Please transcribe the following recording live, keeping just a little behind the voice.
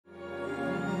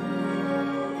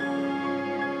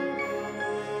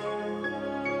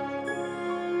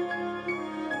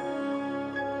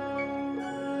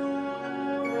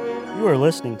You are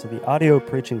listening to the audio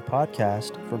preaching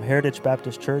podcast from Heritage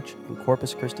Baptist Church in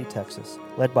Corpus Christi, Texas,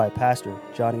 led by Pastor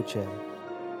Johnny Che.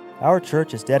 Our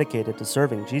church is dedicated to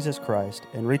serving Jesus Christ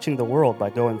and reaching the world by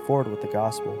going forward with the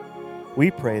gospel. We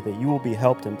pray that you will be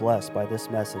helped and blessed by this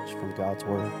message from God's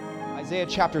Word. Isaiah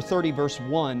chapter 30, verse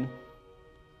 1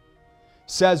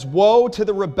 says, "Woe to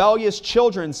the rebellious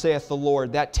children, saith the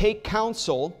Lord, that take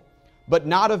counsel, but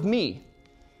not of me,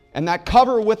 and that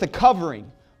cover with a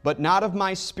covering, but not of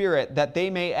my Spirit, that they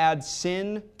may add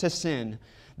sin to sin,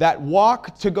 that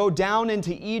walk to go down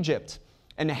into Egypt,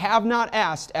 and have not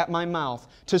asked at my mouth,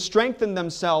 to strengthen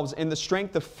themselves in the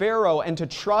strength of Pharaoh, and to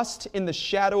trust in the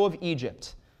shadow of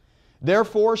Egypt.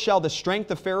 Therefore shall the strength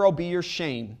of Pharaoh be your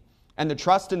shame, and the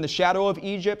trust in the shadow of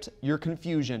Egypt your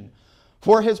confusion.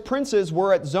 For his princes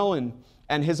were at Zoan,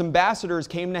 and his ambassadors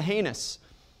came to Hanes.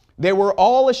 They were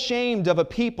all ashamed of a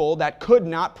people that could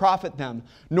not profit them,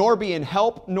 nor be in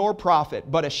help nor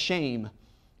profit, but a shame,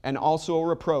 and also a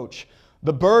reproach.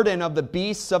 The burden of the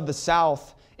beasts of the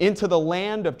south, into the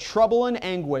land of trouble and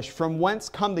anguish, from whence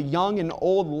come the young and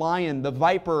old lion, the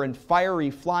viper and fiery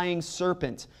flying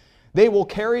serpent. They will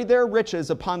carry their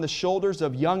riches upon the shoulders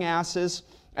of young asses,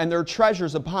 and their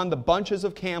treasures upon the bunches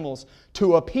of camels,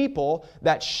 to a people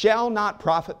that shall not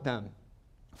profit them.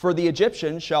 For the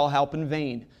Egyptians shall help in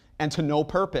vain, and to no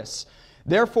purpose.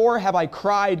 Therefore have I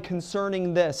cried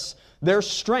concerning this. Their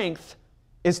strength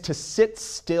is to sit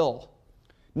still.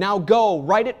 Now go,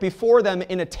 write it before them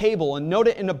in a table, and note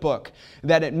it in a book,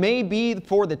 that it may be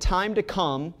for the time to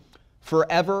come,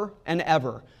 forever and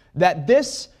ever. That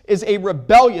this is a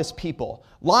rebellious people,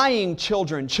 lying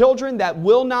children, children that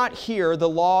will not hear the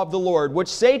law of the Lord, which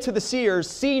say to the seers,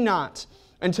 see not,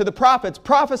 and to the prophets,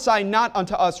 prophesy not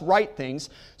unto us right things,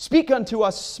 speak unto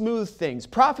us smooth things,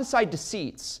 prophesy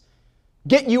deceits.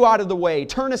 Get you out of the way,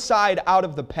 turn aside out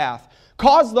of the path,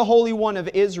 cause the Holy One of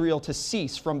Israel to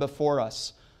cease from before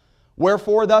us.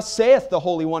 Wherefore thus saith the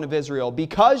Holy One of Israel,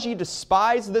 because ye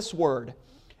despise this word,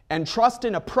 and trust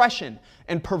in oppression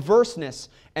and perverseness,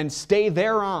 and stay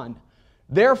thereon,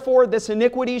 therefore this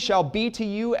iniquity shall be to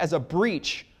you as a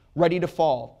breach ready to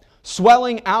fall,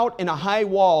 swelling out in a high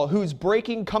wall, whose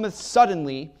breaking cometh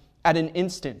suddenly at an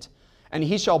instant. And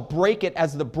he shall break it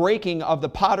as the breaking of the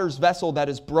potter's vessel that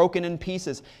is broken in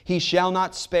pieces. He shall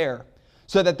not spare,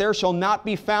 so that there shall not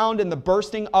be found in the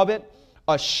bursting of it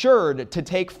assured to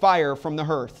take fire from the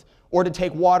hearth, or to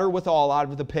take water withal out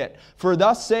of the pit. For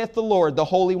thus saith the Lord, the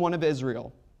Holy One of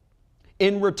Israel,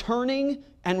 in returning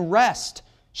and rest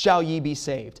shall ye be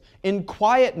saved. In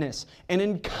quietness and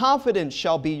in confidence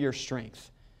shall be your strength.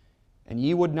 And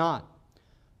ye would not.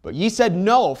 But ye said,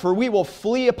 no, for we will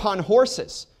flee upon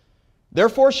horses.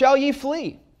 Therefore shall ye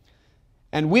flee.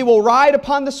 And we will ride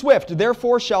upon the swift.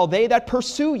 Therefore shall they that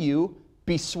pursue you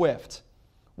be swift.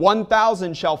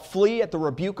 1,000 shall flee at the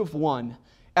rebuke of one.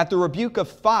 At the rebuke of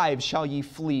 5 shall ye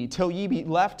flee, till ye be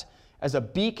left as a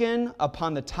beacon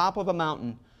upon the top of a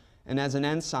mountain, and as an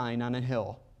ensign on a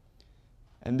hill.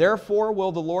 And therefore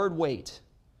will the Lord wait,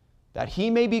 that he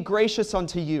may be gracious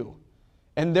unto you.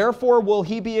 And therefore will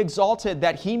he be exalted,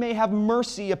 that he may have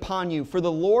mercy upon you. For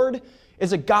the Lord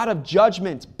is a God of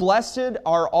judgment. Blessed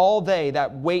are all they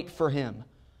that wait for him.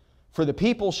 For the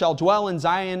people shall dwell in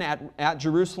Zion at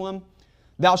Jerusalem.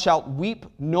 Thou shalt weep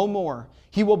no more.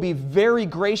 He will be very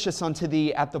gracious unto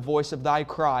thee at the voice of thy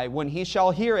cry. When he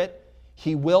shall hear it,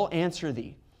 he will answer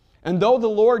thee. And though the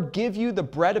Lord give you the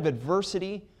bread of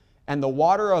adversity and the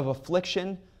water of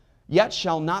affliction, yet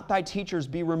shall not thy teachers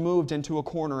be removed into a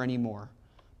corner any more.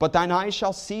 But thine eyes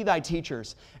shall see thy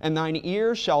teachers, and thine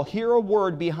ears shall hear a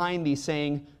word behind thee,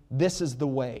 saying, this is the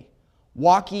way.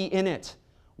 Walk ye in it,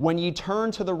 when ye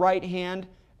turn to the right hand,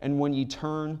 and when ye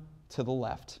turn to the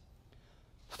left.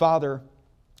 Father,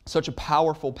 such a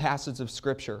powerful passage of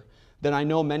Scripture that I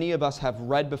know many of us have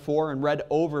read before and read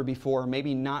over before,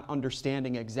 maybe not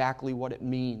understanding exactly what it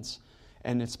means,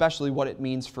 and especially what it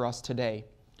means for us today.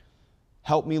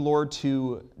 Help me, Lord,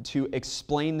 to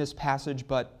explain this passage,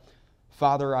 but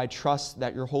Father, I trust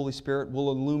that your Holy Spirit will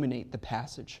illuminate the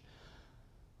passage.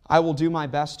 I will do my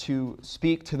best to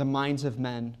speak to the minds of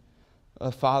men.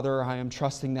 Father, I am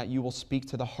trusting that you will speak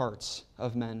to the hearts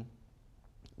of men.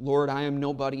 Lord, I am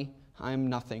nobody, I am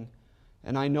nothing,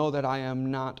 and I know that I am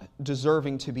not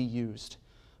deserving to be used.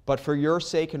 But for your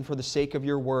sake and for the sake of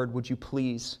your word, would you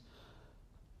please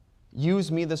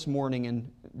use me this morning,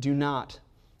 and do not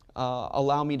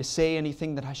allow me to say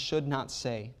anything that I should not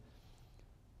say.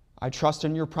 I trust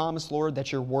in your promise, Lord,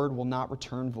 that your word will not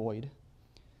return void.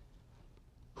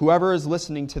 Whoever is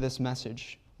listening to this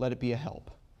message, let it be a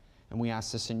help. And we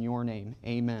ask this in your name.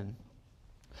 Amen.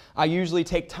 I usually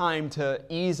take time to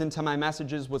ease into my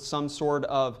messages with some sort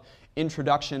of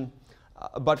introduction.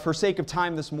 But for sake of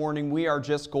time this morning, we are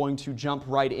just going to jump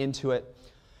right into it.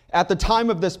 At the time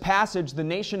of this passage, the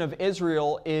nation of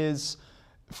Israel is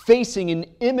facing an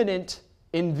imminent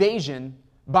invasion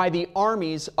by the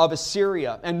armies of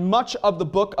Assyria. And much of the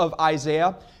book of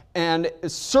Isaiah, and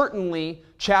certainly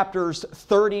chapters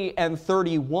 30 and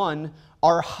 31,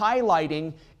 are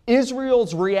highlighting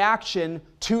Israel's reaction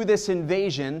to this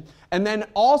invasion. And then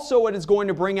also it is going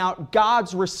to bring out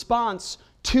God's response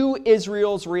to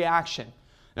Israel's reaction.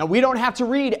 Now, we don't have to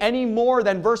read any more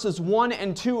than verses 1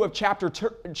 and 2 of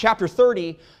chapter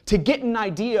 30 to get an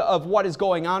idea of what is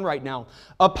going on right now.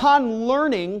 Upon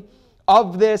learning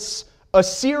of this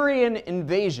Assyrian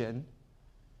invasion,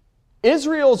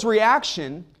 Israel's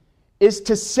reaction is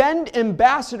to send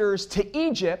ambassadors to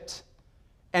Egypt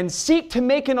and seek to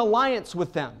make an alliance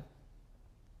with them.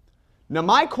 Now,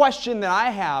 my question that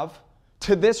I have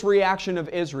to this reaction of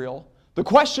Israel, the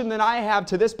question that I have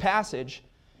to this passage,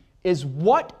 is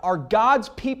what are God's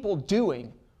people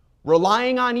doing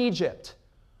relying on Egypt?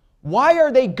 Why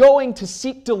are they going to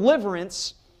seek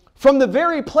deliverance from the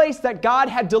very place that God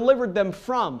had delivered them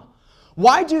from?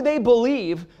 Why do they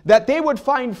believe that they would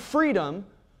find freedom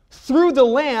through the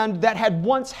land that had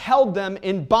once held them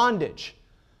in bondage?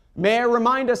 May I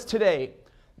remind us today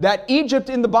that Egypt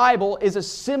in the Bible is a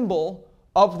symbol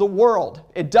of the world.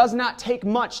 It does not take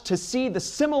much to see the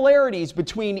similarities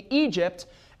between Egypt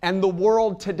and the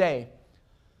world today.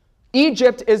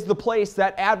 Egypt is the place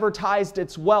that advertised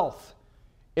its wealth,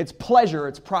 its pleasure,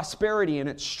 its prosperity, and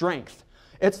its strength.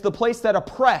 It's the place that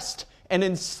oppressed and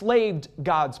enslaved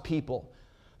God's people.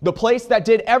 The place that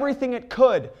did everything it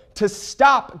could to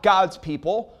stop God's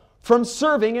people from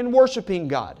serving and worshiping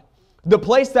God. The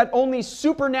place that only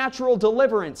supernatural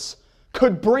deliverance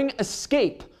could bring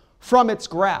escape from its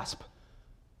grasp.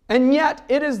 And yet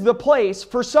it is the place,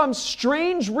 for some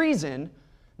strange reason,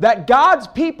 that God's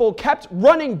people kept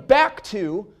running back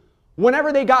to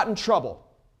whenever they got in trouble.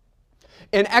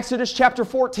 In Exodus chapter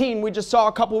 14, we just saw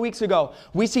a couple weeks ago,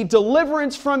 we see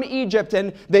deliverance from Egypt,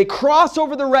 and they cross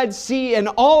over the Red Sea, and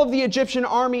all of the Egyptian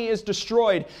army is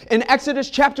destroyed. In Exodus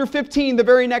chapter 15, the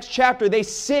very next chapter, they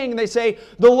sing, they say,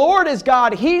 "The Lord is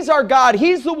God, He's our God,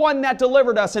 He's the one that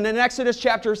delivered us." And in Exodus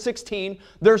chapter 16,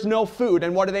 there's no food.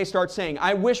 And what do they start saying?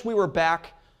 "I wish we were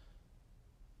back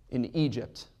in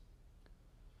Egypt."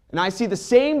 And I see the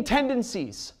same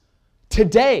tendencies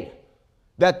today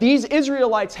that these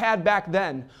Israelites had back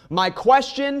then. My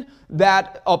question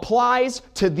that applies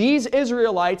to these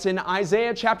Israelites in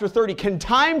Isaiah chapter 30, can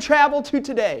time travel to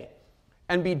today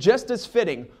and be just as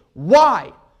fitting?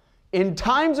 Why, in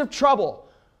times of trouble,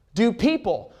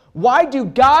 why do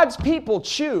God's people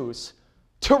choose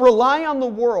to rely on the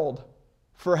world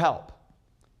for help?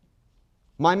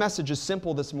 My message is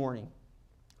simple this morning.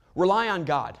 Rely on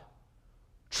God.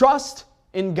 Trust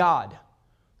in God.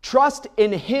 Trust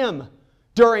in Him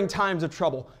during times of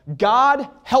trouble. God,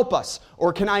 help us.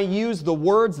 Or can I use the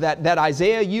words that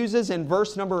Isaiah uses in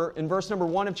verse number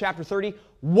 1 of chapter 30?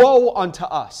 Woe unto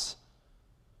us.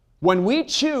 When we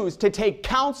choose to take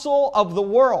counsel of the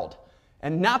world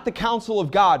and not the counsel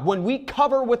of God, when we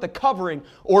cover with a covering,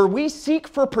 or we seek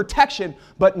for protection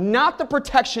but not the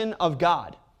protection of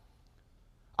God,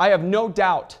 I have no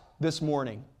doubt this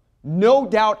morning, no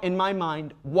doubt in my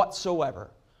mind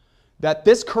whatsoever, that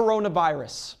this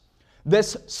coronavirus,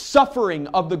 this suffering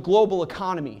of the global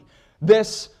economy,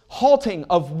 this halting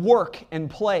of work and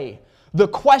play, the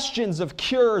questions of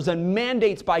cures and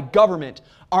mandates by government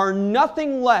are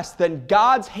nothing less than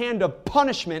God's hand of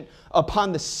punishment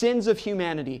upon the sins of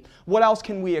humanity. What else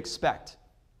can we expect?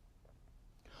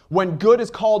 When good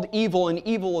is called evil and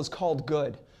evil is called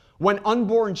good, when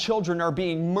unborn children are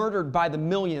being murdered by the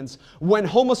millions, when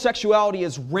homosexuality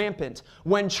is rampant,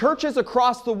 when churches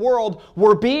across the world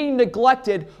were being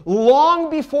neglected long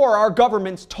before our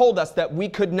governments told us that we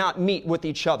could not meet with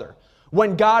each other,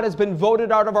 when God has been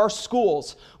voted out of our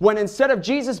schools, when instead of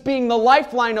Jesus being the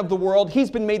lifeline of the world, He's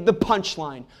been made the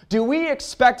punchline, do we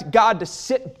expect God to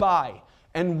sit by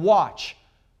and watch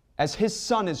as His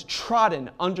Son is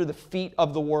trodden under the feet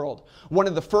of the world? One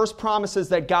of the first promises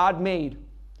that God made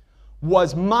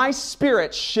was, "My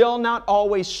spirit shall not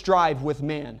always strive with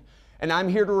man." And I'm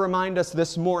here to remind us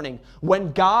this morning,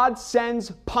 when God sends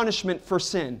punishment for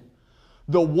sin,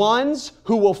 the ones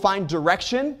who will find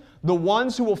direction, the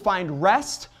ones who will find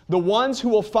rest, the ones who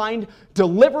will find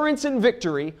deliverance and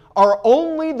victory are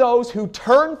only those who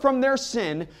turn from their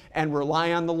sin and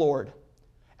rely on the Lord.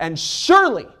 And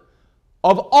surely,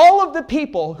 of all of the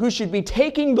people who should be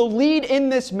taking the lead in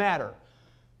this matter,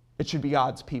 it should be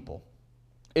God's people.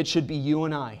 It should be you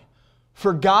and I.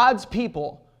 For God's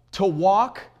people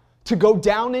to go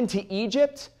down into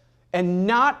Egypt and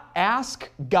not ask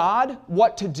God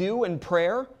what to do in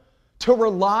prayer? To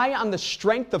rely on the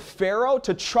strength of Pharaoh?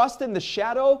 To trust in the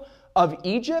shadow of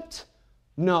Egypt?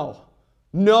 No.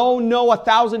 No,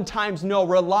 1,000 times no.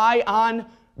 Rely on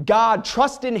God.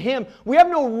 Trust in Him. We have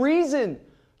no reason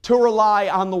to rely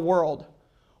on the world.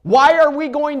 Why are we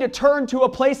going to turn to a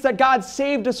place that God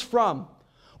saved us from?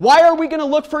 Why are we going to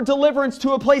look for deliverance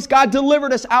to a place God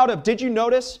delivered us out of? Did you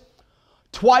notice?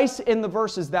 Twice in the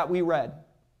verses that we read,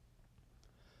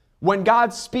 when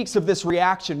God speaks of this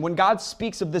reaction, when God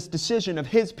speaks of this decision of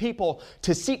His people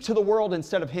to seek to the world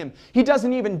instead of Him, He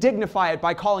doesn't even dignify it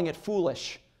by calling it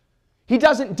foolish. He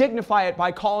doesn't dignify it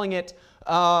by calling it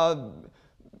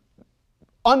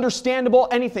understandable,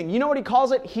 anything. You know what He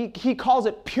calls it? He calls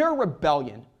it pure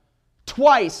rebellion.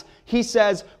 Twice He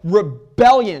says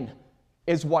rebellion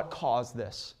is what caused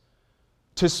this.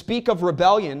 To speak of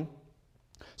rebellion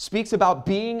speaks about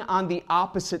being on the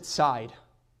opposite side.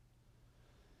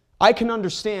 I can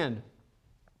understand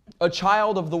a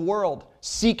child of the world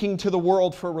seeking to the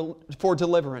world for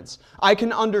deliverance. I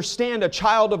can understand a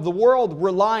child of the world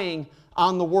relying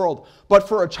on the world. But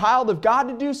for a child of God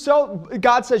to do so,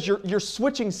 God says you're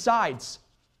switching sides.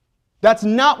 That's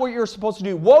not what you're supposed to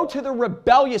do. Woe to the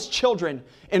rebellious children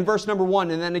in verse number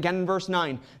 1 and then again in verse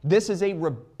 9. This is a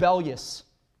rebellious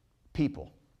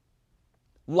people.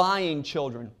 Lying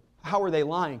children. How are they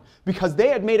lying? Because they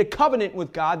had made a covenant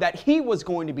with God that He was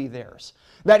going to be theirs.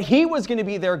 That He was going to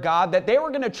be their God. That they were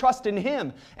going to trust in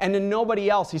Him and in nobody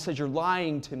else. He says, you're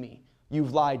lying to me.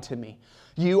 You've lied to me.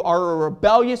 You are a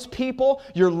rebellious people.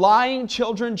 You're lying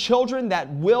children. Children that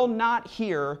will not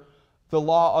hear the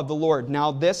law of the Lord.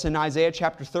 Now this in Isaiah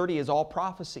chapter 30 is all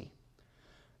prophecy.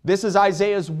 This is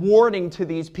Isaiah's warning to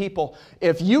these people.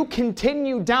 If you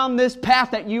continue down this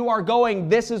path that you are going,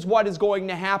 this is what is going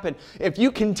to happen. If you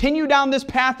continue down this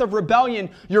path of rebellion,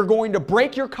 you're going to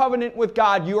break your covenant with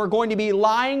God. You are going to be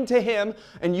lying to Him,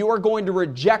 and you are going to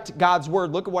reject God's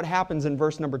word. Look at what happens in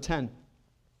verse number 10.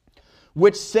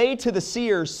 Which say to the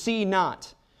seers, see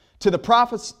not. To the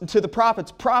prophets,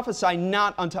 prophesy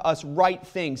not unto us right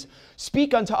things.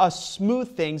 Speak unto us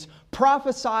smooth things.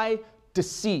 Prophesy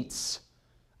deceits.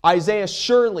 Isaiah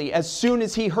surely, as soon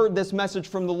as he heard this message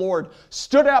from the Lord,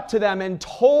 stood up to them and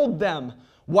told them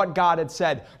what God had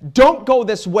said. Don't go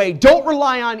this way. Don't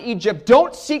rely on Egypt.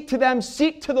 Don't seek to them.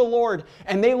 Seek to the Lord.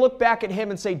 And they look back at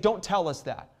him and say, don't tell us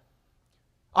that.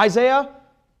 Isaiah,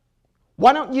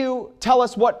 why don't you tell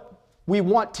us what we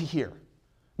want to hear,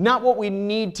 not what we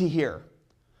need to hear?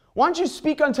 Why don't you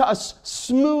speak unto us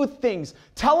smooth things?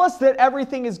 Tell us that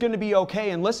everything is going to be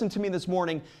okay. And listen to me this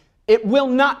morning. It will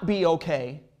not be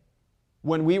okay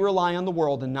when we rely on the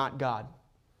world and not God.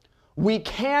 We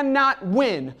cannot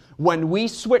win when we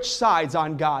switch sides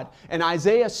on God. And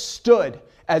Isaiah stood,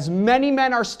 as many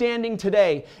men are standing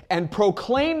today, and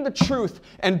proclaimed the truth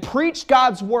and preached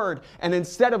God's word. And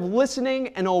instead of listening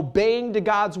and obeying to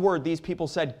God's word, these people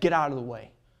said, get out of the way.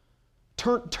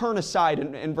 Turn aside.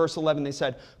 In verse 11 they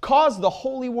said, cause the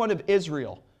Holy One of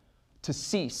Israel to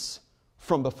cease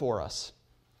from before us.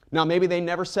 Now, maybe they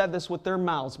never said this with their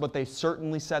mouths, but they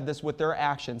certainly said this with their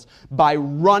actions by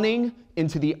running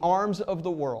into the arms of the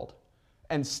world.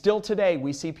 And still today,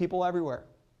 we see people everywhere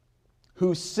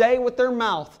who say with their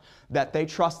mouth that they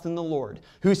trust in the Lord,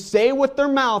 who say with their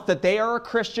mouth that they are a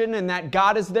Christian and that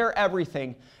God is their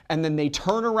everything, and then they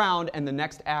turn around and the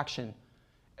next action,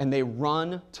 and they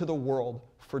run to the world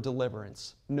for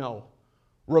deliverance. No.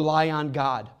 Rely on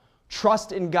God.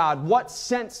 Trust in God. What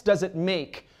sense does it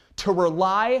make to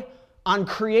rely on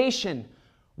creation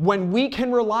when we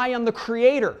can rely on the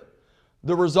Creator?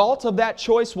 The result of that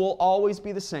choice will always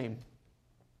be the same.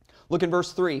 Look in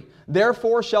verse 3.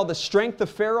 Therefore shall the strength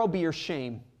of Pharaoh be your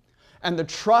shame, and the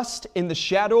trust in the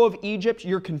shadow of Egypt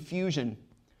your confusion.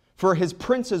 For his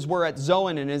princes were at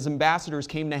Zoan, and his ambassadors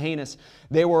came to Hanes.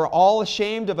 They were all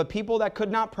ashamed of a people that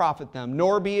could not profit them,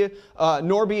 nor be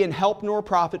in help nor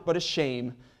profit, but a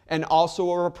shame, and also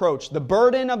a reproach. The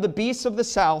burden of the beasts of the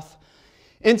south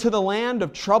into the land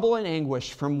of trouble and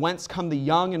anguish, from whence come the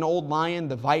young and old lion,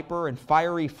 the viper and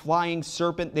fiery flying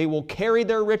serpent. They will carry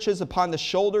their riches upon the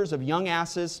shoulders of young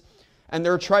asses, and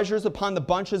their treasures upon the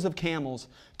bunches of camels,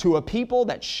 to a people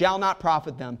that shall not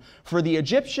profit them. For the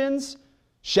Egyptians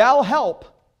shall help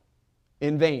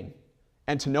in vain,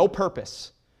 and to no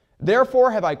purpose.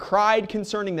 Therefore have I cried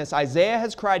concerning this. Isaiah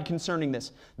has cried concerning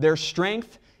this. Their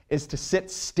strength is to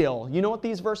sit still. You know what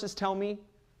these verses tell me?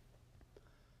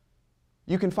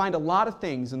 You can find a lot of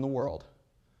things in the world.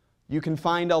 You can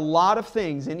find a lot of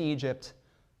things in Egypt,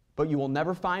 but you will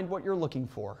never find what you're looking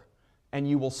for, and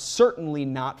you will certainly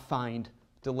not find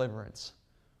deliverance.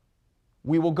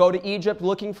 We will go to Egypt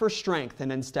looking for strength,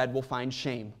 and instead we'll find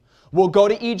shame. We'll go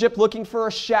to Egypt looking for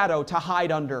a shadow to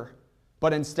hide under,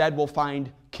 but instead we'll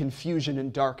find confusion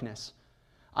and darkness.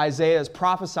 Isaiah is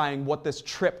prophesying what this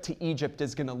trip to Egypt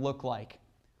is going to look like.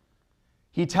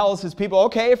 He tells his people,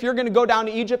 okay, if you're going to go down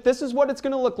to Egypt, this is what it's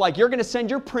going to look like. You're going to send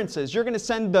your princes. You're going to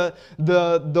send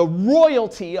the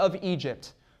royalty of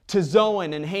Egypt to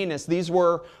Zoan and Hanes. These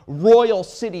were royal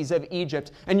cities of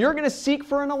Egypt. And you're going to seek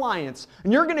for an alliance.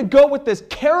 And you're going to go with this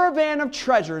caravan of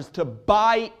treasures to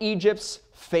buy Egypt's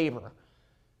favor.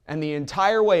 And the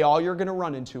entire way, all you're going to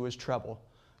run into is trouble.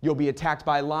 You'll be attacked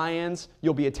by lions.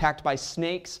 You'll be attacked by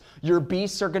snakes. Your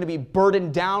beasts are going to be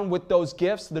burdened down with those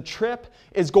gifts. The trip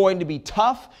is going to be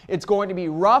tough. It's going to be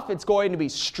rough. It's going to be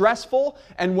stressful.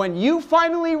 And when you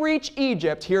finally reach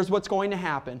Egypt, here's what's going to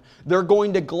happen. They're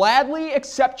going to gladly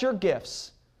accept your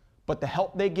gifts, but the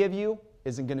help they give you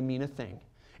isn't going to mean a thing.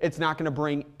 It's not going to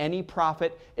bring any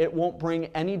profit. It won't bring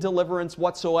any deliverance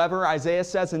whatsoever. Isaiah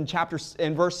says in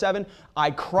verse 7,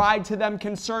 I cried to them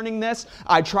concerning this.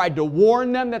 I tried to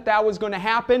warn them that was going to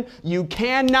happen. You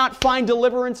cannot find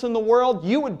deliverance in the world.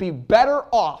 You would be better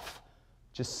off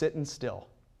just sitting still.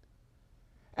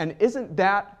 And isn't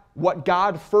that what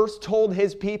God first told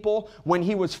His people when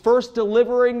He was first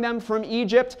delivering them from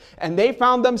Egypt, and they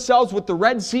found themselves with the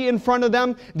Red Sea in front of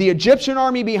them, the Egyptian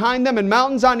army behind them, and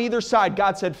mountains on either side?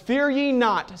 God said, fear ye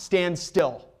not, stand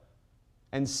still,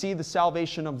 and see the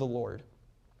salvation of the Lord.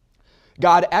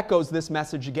 God echoes this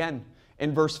message again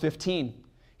in verse 15.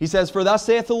 He says, for thus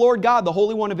saith the Lord God, the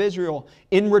Holy One of Israel,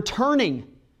 in returning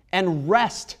and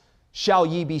rest shall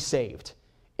ye be saved.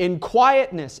 In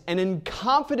quietness and in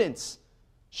confidence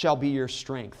shall be your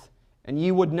strength. And ye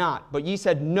would not, but ye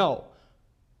said, no,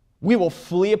 we will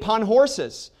flee upon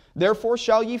horses, therefore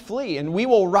shall ye flee, and we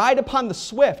will ride upon the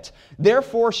swift,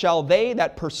 therefore shall they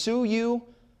that pursue you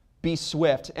be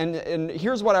swift. And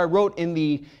here's what I wrote in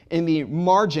the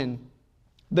margin.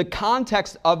 The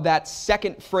context of that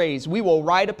second phrase, we will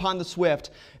ride upon the swift,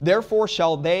 therefore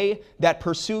shall they that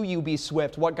pursue you be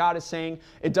swift. What God is saying,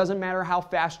 it doesn't matter how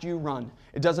fast you run.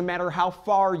 It doesn't matter how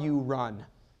far you run.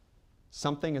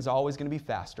 Something is always going to be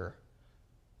faster.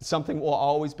 Something will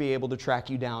always be able to track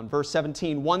you down. Verse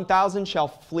 17, 1,000 shall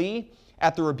flee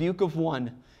at the rebuke of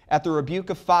one. At the rebuke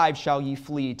of 5 shall ye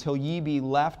flee, till ye be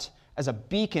left as a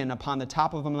beacon upon the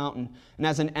top of a mountain, and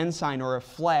as an ensign or a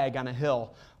flag on a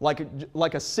hill.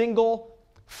 Like a single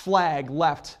flag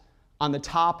left on the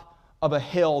top of a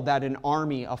hill that an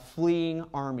army, a fleeing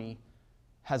army,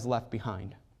 has left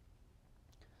behind.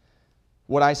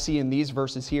 What I see in these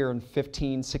verses here in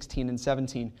 15, 16, and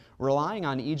 17, relying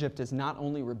on Egypt is not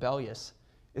only rebellious,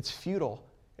 it's futile,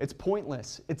 it's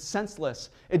pointless, it's senseless.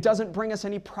 It doesn't bring us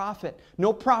any profit.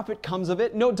 No profit comes of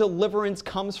it. No deliverance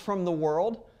comes from the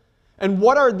world. And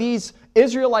what are these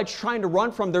Israelites trying to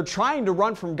run from? They're trying to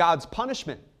run from God's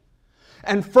punishment.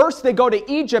 And first they go to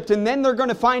Egypt, and then they're going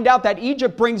to find out that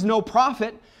Egypt brings no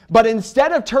profit. But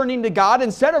instead of turning to God,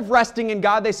 instead of resting in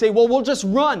God, they say, well, we'll just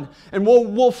run and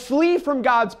we'll flee from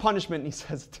God's punishment. And He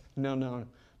says, no,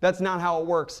 that's not how it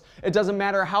works. It doesn't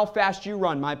matter how fast you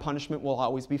run, my punishment will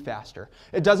always be faster.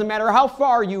 It doesn't matter how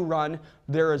far you run,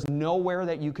 there is nowhere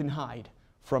that you can hide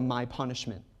from my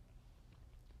punishment.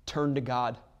 Turn to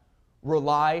God.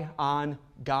 Rely on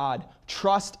God.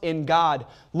 Trust in God.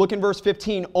 Look in verse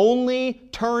 15. Only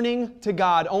turning to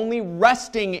God, only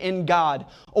resting in God,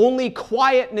 only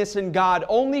quietness in God,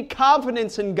 only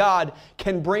confidence in God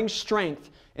can bring strength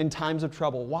in times of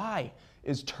trouble. Why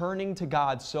is turning to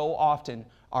God so often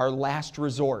our last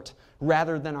resort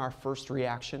rather than our first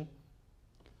reaction?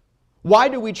 Why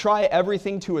do we try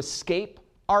everything to escape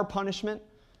our punishment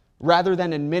rather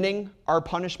than admitting our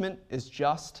punishment is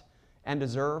just and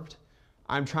deserved?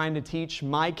 I'm trying to teach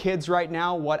my kids right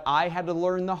now what I had to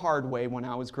learn the hard way when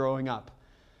I was growing up.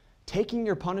 Taking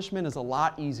your punishment is a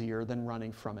lot easier than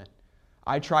running from it.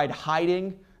 I tried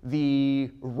hiding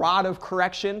the rod of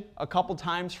correction a couple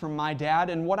times from my dad,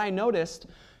 and what I noticed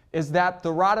is that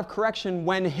the rod of correction,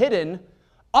 when hidden,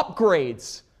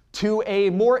 upgrades to a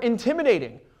more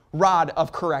intimidating rod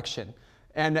of correction.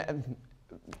 And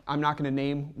I'm not going to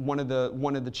name one of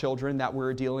the children that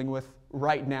we're dealing with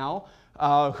right now,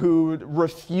 who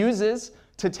refuses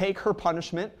to take her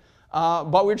punishment.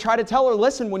 But we try to tell her,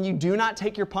 listen, when you do not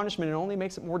take your punishment, it only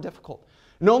makes it more difficult.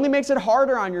 It only makes it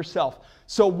harder on yourself.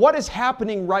 So what is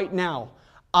happening right now?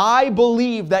 I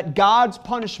believe that God's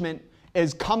punishment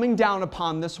is coming down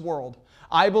upon this world.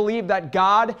 I believe that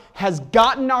God has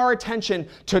gotten our attention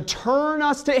to turn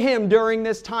us to Him during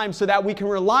this time so that we can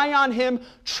rely on Him,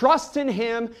 trust in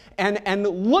Him, and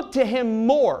look to Him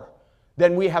more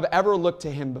than we have ever looked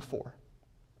to Him before.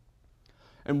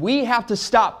 And we have to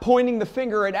stop pointing the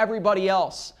finger at everybody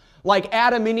else. Like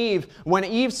Adam and Eve, when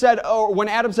Adam said,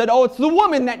 "Oh, it's the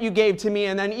woman that you gave to me,"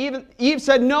 and then Eve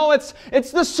said, "No, it's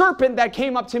the serpent that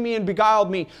came up to me and beguiled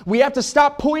me." We have to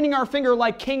stop pointing our finger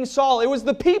like King Saul. It was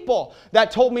the people that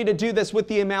told me to do this with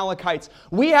the Amalekites.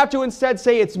 We have to instead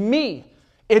say, "It's me.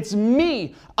 It's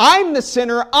me. I'm the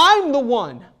sinner. I'm the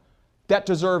one that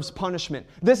deserves punishment."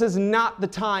 This is not the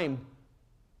time,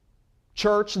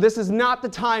 church. This is not the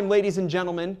time, ladies and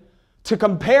gentlemen, to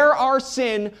compare our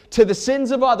sin to the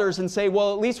sins of others and say,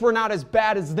 well, at least we're not as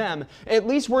bad as them. At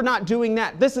least we're not doing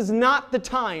that. This is not the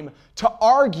time to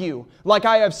argue, like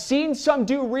I have seen some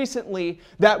do recently,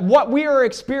 that what we are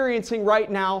experiencing right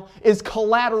now is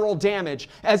collateral damage.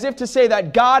 As if to say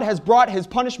that God has brought His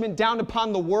punishment down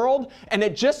upon the world, and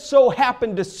it just so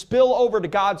happened to spill over to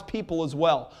God's people as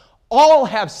well. All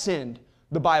have sinned,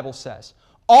 the Bible says.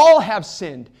 All have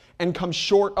sinned and come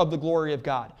short of the glory of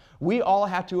God. We all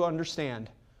have to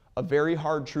understand a very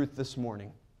hard truth this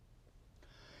morning.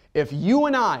 If you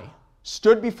and I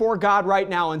stood before God right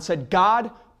now and said, "God,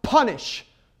 punish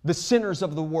the sinners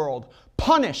of the world,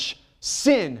 punish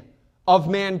sin of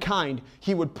mankind,"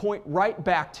 He would point right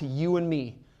back to you and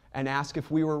me and ask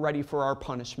if we were ready for our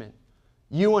punishment.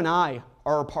 You and I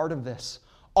are a part of this.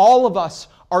 All of us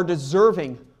are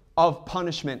deserving of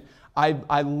punishment.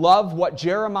 I love what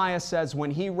Jeremiah says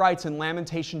when he writes in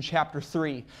Lamentation chapter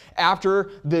 3.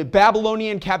 After the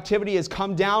Babylonian captivity has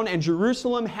come down and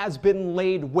Jerusalem has been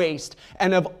laid waste.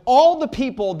 And of all the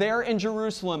people there in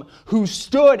Jerusalem who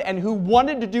stood and who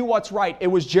wanted to do what's right, it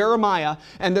was Jeremiah.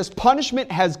 And this punishment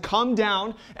has come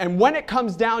down. And when it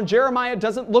comes down, Jeremiah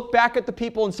doesn't look back at the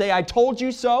people and say, "I told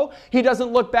you so." He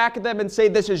doesn't look back at them and say,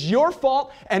 "This is your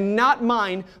fault and not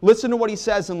mine." Listen to what he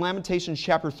says in Lamentations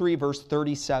chapter 3, verse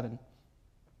 37.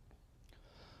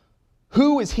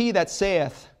 "Who is he that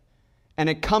saith, and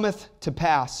it cometh to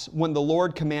pass, when the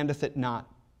Lord commandeth it not?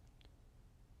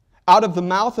 Out of the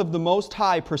mouth of the Most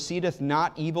High proceedeth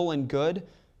not evil and good?"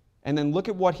 And then look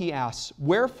at what he asks.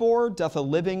 "Wherefore doth a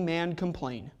living man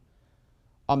complain?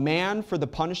 A man for the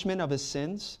punishment of his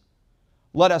sins?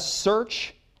 Let us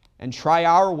search and try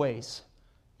our ways,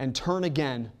 and turn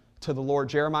again to the Lord."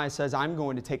 Jeremiah says, I'm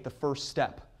going to take the first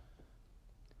step.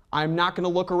 I'm not going to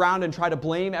look around and try to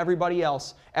blame everybody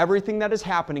else. Everything that is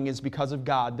happening is because of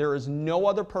God. There is no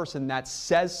other person that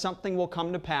says something will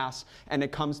come to pass and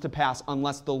it comes to pass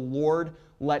unless the Lord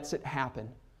lets it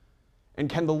happen. And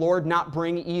can the Lord not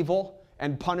bring evil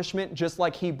and punishment just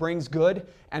like He brings good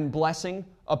and blessing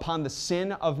upon the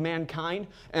sin of mankind?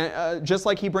 Just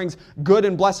like He brings good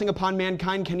and blessing upon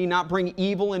mankind, can He not bring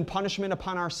evil and punishment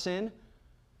upon our sin?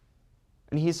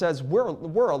 And He says,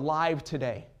 we're alive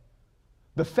today.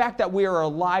 The fact that we are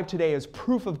alive today is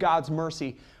proof of God's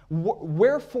mercy.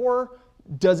 Wherefore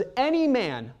does any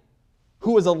man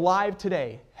who is alive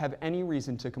today have any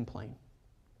reason to complain?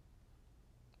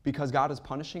 Because God is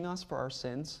punishing us for our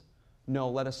sins? No,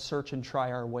 let us search and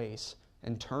try our ways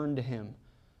and turn to Him.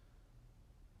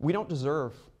 We don't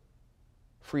deserve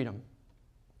freedom.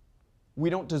 We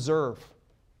don't deserve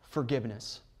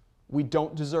forgiveness. We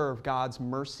don't deserve God's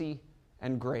mercy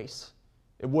and grace.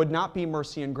 It would not be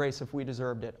mercy and grace if we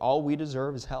deserved it. All we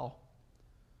deserve is hell.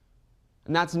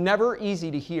 And that's never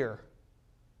easy to hear.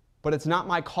 But it's not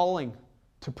my calling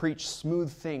to preach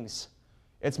smooth things.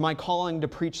 It's my calling to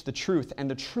preach the truth. And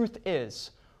the truth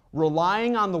is,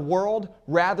 relying on the world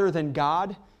rather than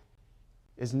God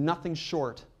is nothing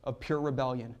short of pure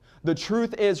rebellion. The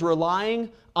truth is,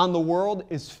 relying on the world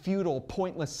is futile,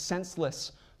 pointless,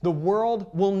 senseless. The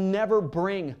world will never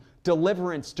bring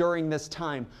deliverance during this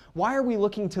time. Why are we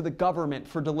looking to the government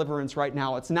for deliverance right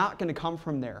now? It's not going to come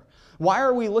from there. Why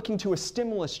are we looking to a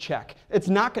stimulus check? It's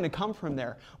not going to come from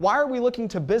there. Why are we looking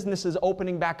to businesses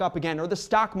opening back up again, or the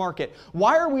stock market?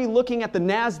 Why are we looking at the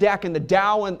NASDAQ and the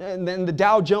Dow and the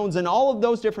Dow Jones and all of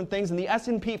those different things and the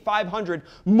S&P 500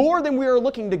 more than we are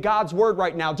looking to God's Word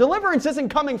right now? Deliverance isn't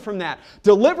coming from that.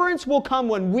 Deliverance will come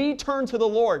when we turn to the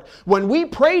Lord, when we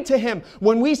pray to Him,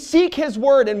 when we seek His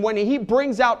Word, and when He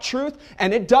brings out truth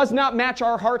and it does not match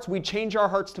our hearts, we change our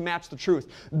hearts to match the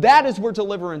truth. That is where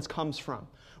deliverance comes from.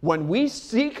 When we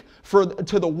seek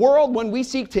to the world, when we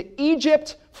seek to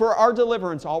Egypt for our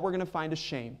deliverance, all we're going to find is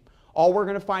shame. All we're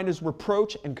going to find is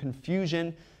reproach and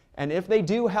confusion. And if they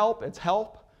do help, it's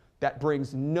help that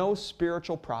brings no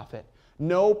spiritual profit,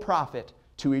 no profit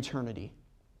to eternity.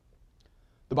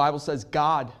 The Bible says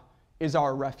God is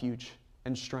our refuge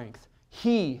and strength.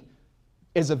 He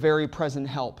is a very present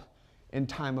help in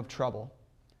time of trouble.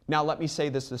 Now let me say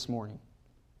this morning.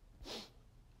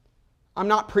 I'm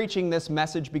not preaching this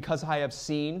message because I have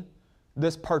seen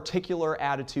this particular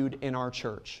attitude in our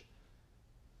church.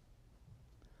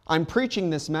 I'm preaching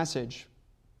this message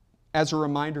as a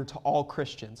reminder to all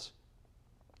Christians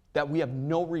that we have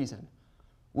no reason,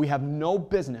 we have no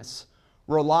business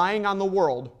relying on the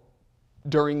world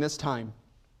during this time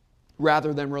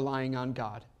rather than relying on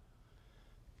God.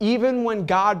 Even when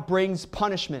God brings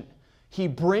punishment, He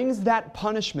brings that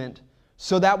punishment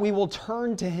so that we will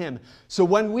turn to Him. So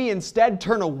when we instead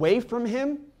turn away from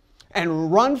Him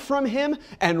and run from Him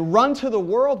and run to the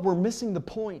world, we're missing the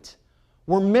point.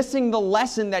 We're missing the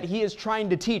lesson that He is trying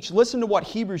to teach. Listen to what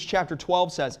Hebrews chapter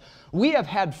 12 says. We have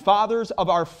had fathers of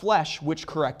our flesh which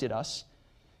corrected us,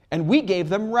 and we gave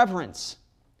them reverence.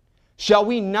 Shall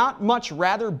we not much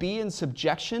rather be in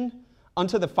subjection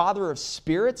unto the Father of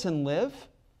spirits and live?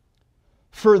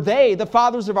 For they, the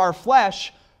fathers of our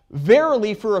flesh,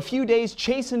 verily for a few days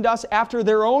chastened us after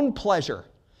their own pleasure.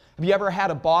 Have you ever had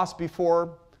a boss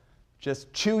before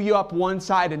just chew you up one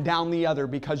side and down the other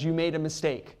because you made a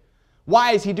mistake?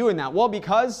 Why is he doing that? Well,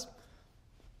 because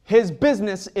his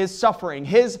business is suffering.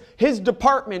 His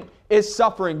department is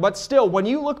suffering. But still, when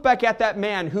you look back at that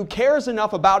man who cares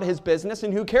enough about his business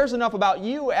and who cares enough about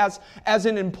you as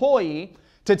an employee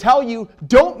to tell you,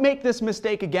 don't make this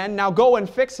mistake again, now go and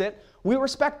fix it, we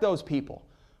respect those people.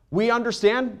 We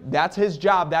understand that's his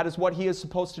job. That is what he is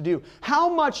supposed to do. How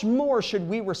much more should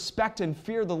we respect and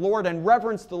fear the Lord and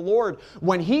reverence the Lord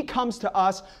when He comes to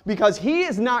us, because He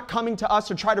is not coming to us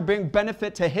to try to bring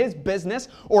benefit to His business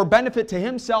or benefit to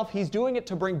Himself. He's doing it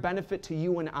to bring benefit to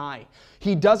you and I.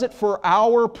 He does it for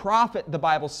our profit, the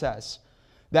Bible says,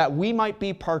 that we might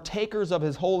be partakers of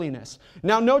His holiness.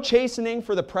 Now, no chastening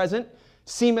for the present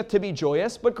seemeth to be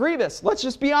joyous, but grievous. Let's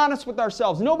just be honest with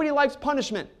ourselves. Nobody likes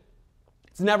punishment.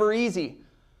 It's never easy.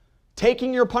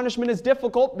 Taking your punishment is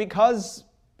difficult because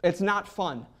it's not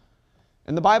fun.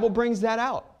 And the Bible brings that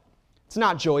out. It's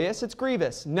not joyous, it's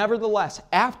grievous. Nevertheless,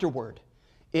 afterward,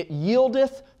 it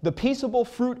yieldeth the peaceable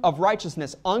fruit of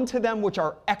righteousness unto them which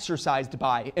are exercised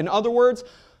by. In other words,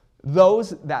 those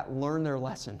that learn their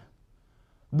lesson.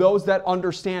 Those that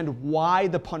understand why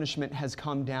the punishment has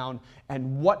come down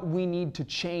and what we need to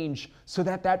change so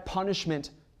that that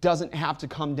punishment doesn't have to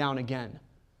come down again.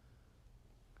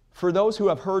 For those who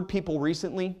have heard people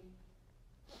recently,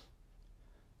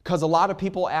 because a lot of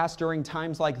people ask during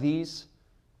times like these,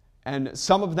 and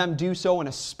some of them do so in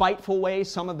a spiteful way,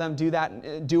 some of them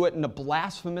do it in a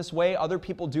blasphemous way, other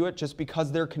people do it just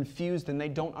because they're confused and they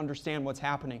don't understand what's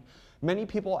happening. Many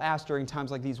people ask during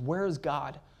times like these, where is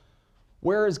God?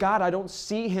 Where is God? I don't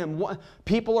see Him.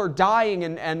 People are dying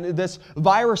and this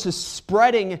virus is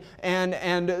spreading and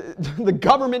the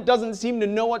government doesn't seem to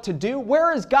know what to do.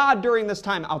 Where is God during this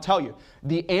time? I'll tell you.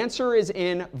 The answer is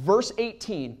in verse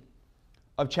 18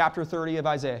 of chapter 30 of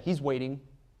Isaiah. He's waiting.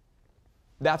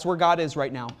 That's where God is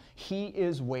right now. He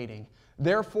is waiting.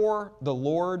 Therefore, the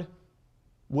Lord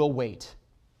will wait.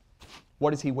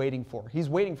 What is He waiting for? He's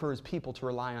waiting for His people to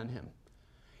rely on Him.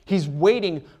 He's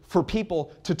waiting for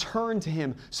people to turn to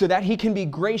Him so that He can be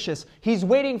gracious. He's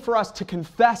waiting for us to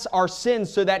confess our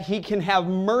sins so that He can have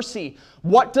mercy.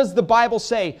 What does the Bible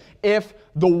say? If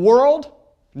the world,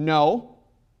 no.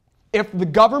 If the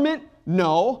government,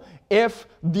 no. If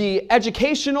the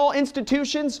educational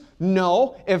institutions,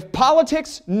 no. If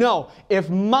politics, no. If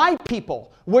my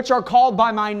people, which are called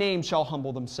by my name, shall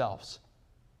humble themselves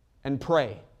and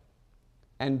pray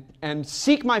and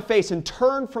seek my face and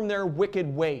turn from their wicked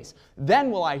ways,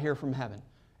 then will I hear from heaven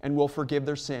and will forgive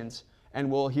their sins and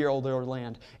will heal their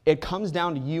land. It comes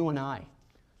down to you and I.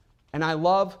 And I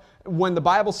love when the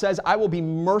Bible says, I will be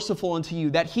merciful unto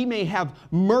you, that He may have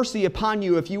mercy upon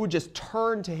you if you would just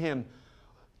turn to Him.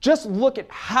 Just look at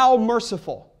how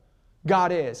merciful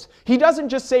God is. He doesn't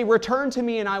just say, return to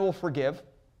me and I will forgive.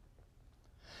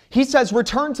 He says,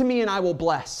 return to me and I will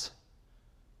bless.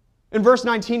 In verse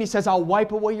 19, He says, I'll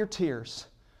wipe away your tears.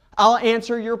 I'll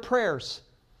answer your prayers.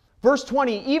 Verse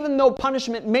 20, even though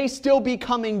punishment may still be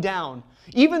coming down,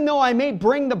 even though I may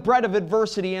bring the bread of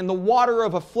adversity and the water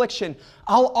of affliction,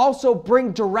 I'll also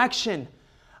bring direction.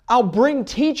 I'll bring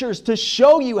teachers to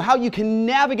show you how you can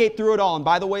navigate through it all. And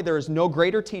by the way, there is no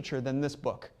greater teacher than this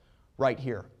book right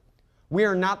here. We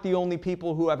are not the only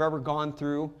people who have ever gone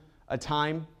through a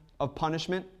time of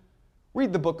punishment.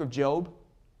 Read the book of Job.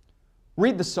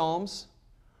 Read the Psalms.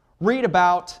 Read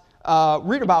about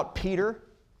Peter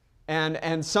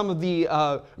and some of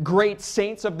the great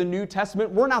saints of the New Testament.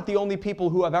 We're not the only people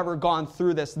who have ever gone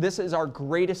through this. This is our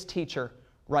greatest teacher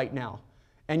right now.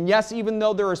 And yes, even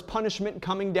though there is punishment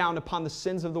coming down upon the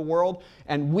sins of the world,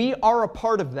 and we are a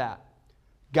part of that,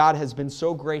 God has been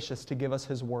so gracious to give us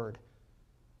His Word.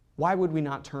 Why would we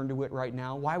not turn to it right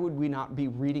now? Why would we not be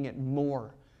reading it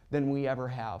more than we ever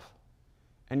have?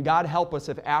 And God help us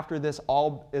if after this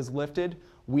all is lifted,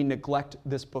 we neglect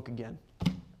this book again.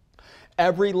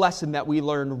 Every lesson that we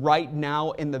learn right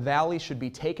now in the valley should be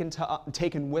taken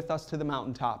with us to the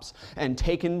mountaintops and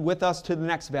taken with us to the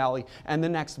next valley and the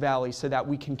next valley so that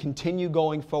we can continue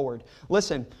going forward.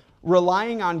 Listen,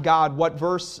 relying on God, what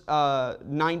verse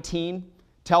 19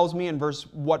 tells me and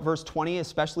what verse 20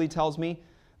 especially tells me,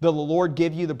 the Lord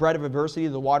give you the bread of adversity,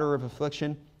 the water of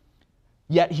affliction,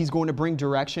 yet He's going to bring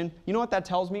direction. You know what that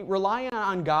tells me? Relying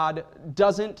on God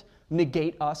doesn't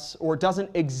negate us, or doesn't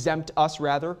exempt us,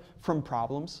 rather, from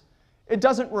problems. It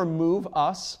doesn't remove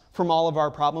us from all of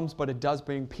our problems, but it does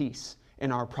bring peace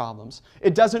in our problems.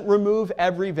 It doesn't remove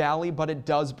every valley, but it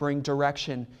does bring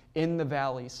direction in the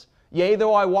valleys. Yea,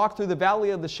 though I walk through the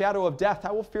valley of the shadow of death,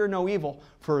 I will fear no evil,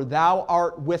 for Thou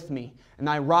art with me, and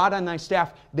Thy rod and Thy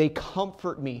staff, they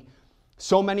comfort me.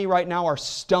 So many right now are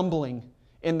stumbling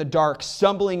in the dark,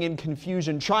 stumbling in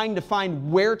confusion, trying to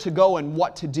find where to go and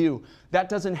what to do. That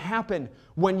doesn't happen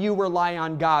when you rely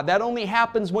on God. That only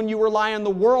happens when you rely on the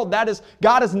world.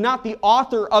 God is not the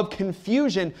author of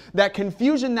confusion. That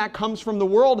confusion that comes from the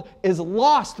world is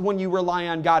lost when you rely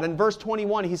on God. In verse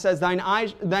 21, He says,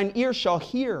 Thine ear shall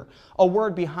hear a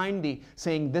word behind thee,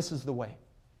 saying, This is the way.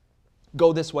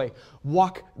 Go this way.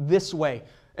 Walk this way.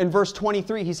 In verse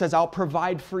 23, He says, I'll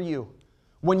provide for you.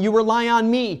 When you rely on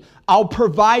me, I'll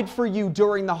provide for you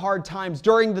during the hard times,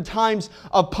 during the times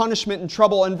of punishment and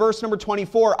trouble. In verse number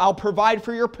 24, I'll provide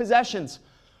for your possessions.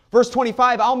 Verse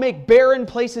 25, I'll make barren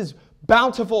places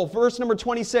bountiful. Verse number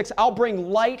 26, I'll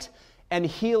bring light and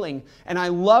healing. And I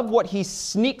love what He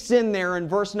sneaks in there in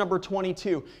verse number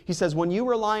 22. He says, when you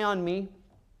rely on me,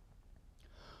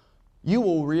 you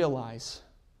will realize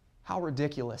how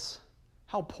ridiculous,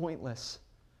 how pointless,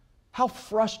 how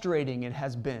frustrating it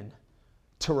has been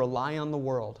to rely on the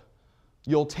world.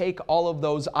 You'll take all of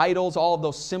those idols, all of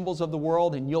those symbols of the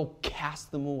world, and you'll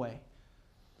cast them away.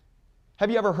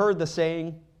 Have you ever heard the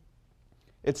saying,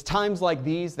 it's times like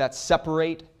these that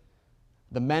separate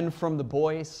the men from the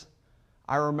boys?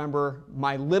 I remember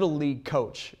my Little League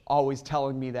coach always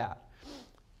telling me that.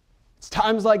 It's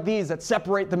times like these that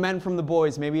separate the men from the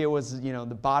boys. Maybe it was,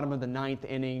 the bottom of the 9th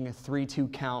inning, a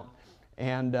 3-2 count,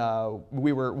 and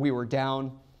we were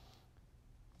down.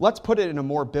 Let's put it in a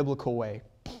more biblical way.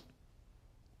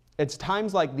 It's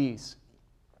times like these,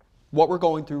 what we're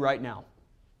going through right now,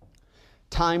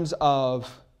 times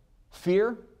of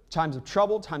fear, times of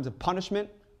trouble, times of punishment,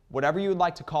 whatever you would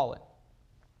like to call it.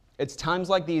 It's times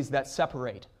like these that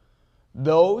separate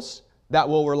those that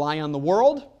will rely on the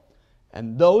world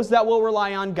and those that will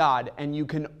rely on God, and you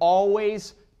can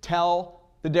always tell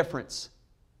the difference.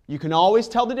 You can always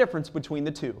tell the difference between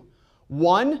the two.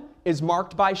 One is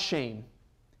marked by shame.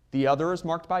 The other is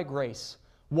marked by grace.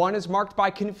 One is marked by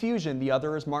confusion. The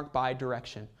other is marked by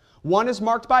direction. One is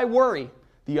marked by worry.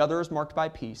 The other is marked by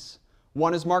peace.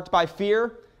 One is marked by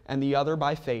fear, and the other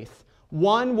by faith.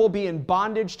 One will be in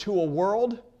bondage to a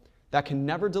world that can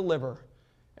never deliver,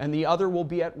 and the other will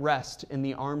be at rest in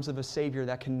the arms of a Savior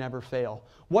that can never fail.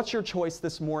 What's your choice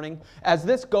this morning? As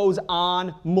this goes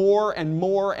on more and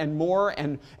more and more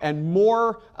and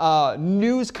more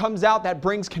news comes out that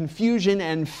brings confusion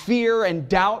and fear and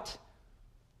doubt,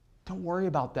 don't worry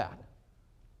about that.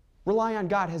 Rely on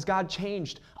God. Has God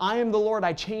changed? I am the Lord,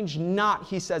 I change not,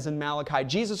 He says in Malachi.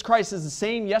 Jesus Christ is the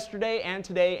same yesterday and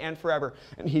today and forever,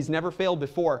 and He's never failed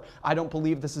before. I don't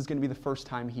believe this is going to be the first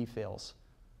time He fails.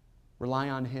 Rely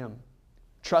on Him.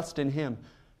 Trust in Him.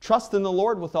 Trust in the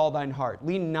Lord with all thine heart.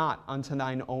 Lean not unto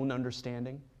thine own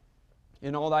understanding.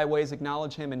 In all thy ways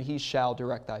acknowledge Him, and He shall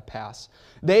direct thy paths.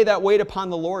 They that wait upon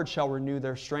the Lord shall renew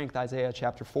their strength. Isaiah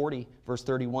chapter 40, verse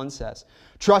 31 says,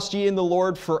 Trust ye in the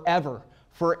Lord forever,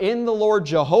 for in the Lord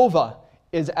Jehovah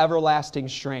is everlasting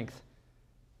strength.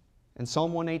 And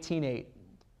Psalm 118:8,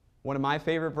 one of my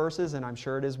favorite verses, and I'm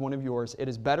sure it is one of yours, it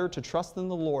is better to trust in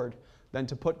the Lord than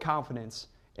to put confidence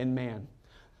in man.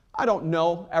 I don't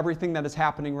know everything that is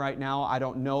happening right now. I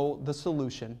don't know the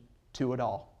solution to it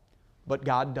all. But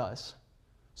God does.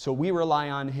 So we rely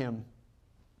on Him.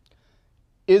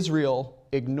 Israel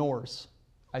ignores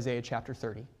Isaiah chapter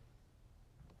 30.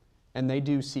 And they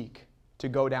do seek to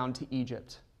go down to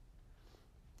Egypt.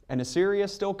 And Assyria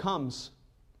still comes.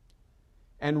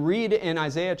 And read in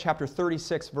Isaiah chapter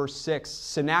 36, verse 6,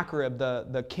 Sennacherib,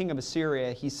 the king of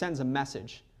Assyria, he sends a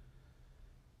message.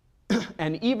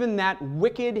 And even that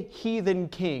wicked heathen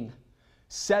king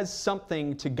says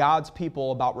something to God's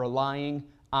people about relying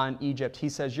on Egypt. He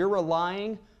says, you're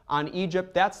relying on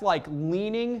Egypt. That's like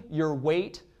leaning your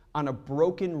weight on a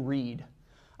broken reed.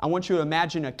 I want you to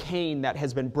imagine a cane that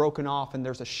has been broken off and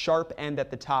there's a sharp end at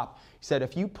the top. He said,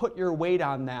 if you put your weight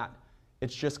on that,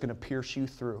 it's just going to pierce you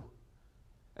through.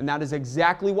 And that is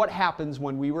exactly what happens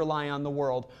when we rely on the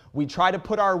world. We try to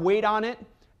put our weight on it,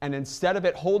 and instead of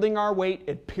it holding our weight,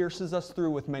 it pierces us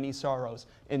through with many sorrows.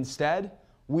 Instead,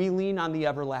 we lean on the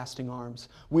everlasting arms.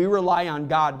 We rely on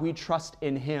God. We trust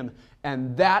in Him.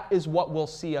 And that is what will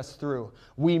see us through.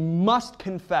 We must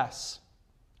confess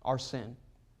our sin.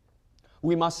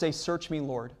 We must say, "Search me,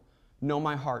 Lord. Know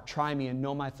my heart. Try me and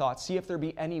know my thoughts. See if there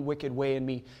be any wicked way in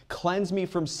me. Cleanse me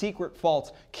from secret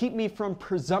faults. Keep me from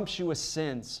presumptuous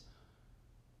sins."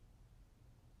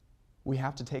 We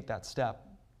have to take that step.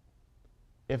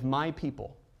 If my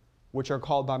people, which are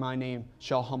called by my name,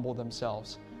 shall humble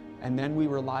themselves. And then we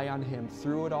rely on Him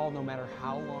through it all, no matter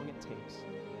how long it takes.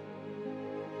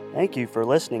 Thank you for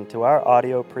listening to our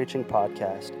audio preaching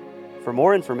podcast. For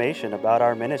more information about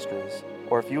our ministries,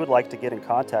 or if you would like to get in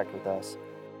contact with us,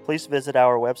 please visit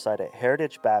our website at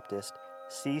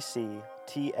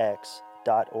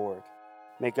heritagebaptistcctx.org.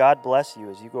 May God bless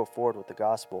you as you go forward with the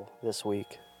gospel this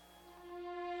week.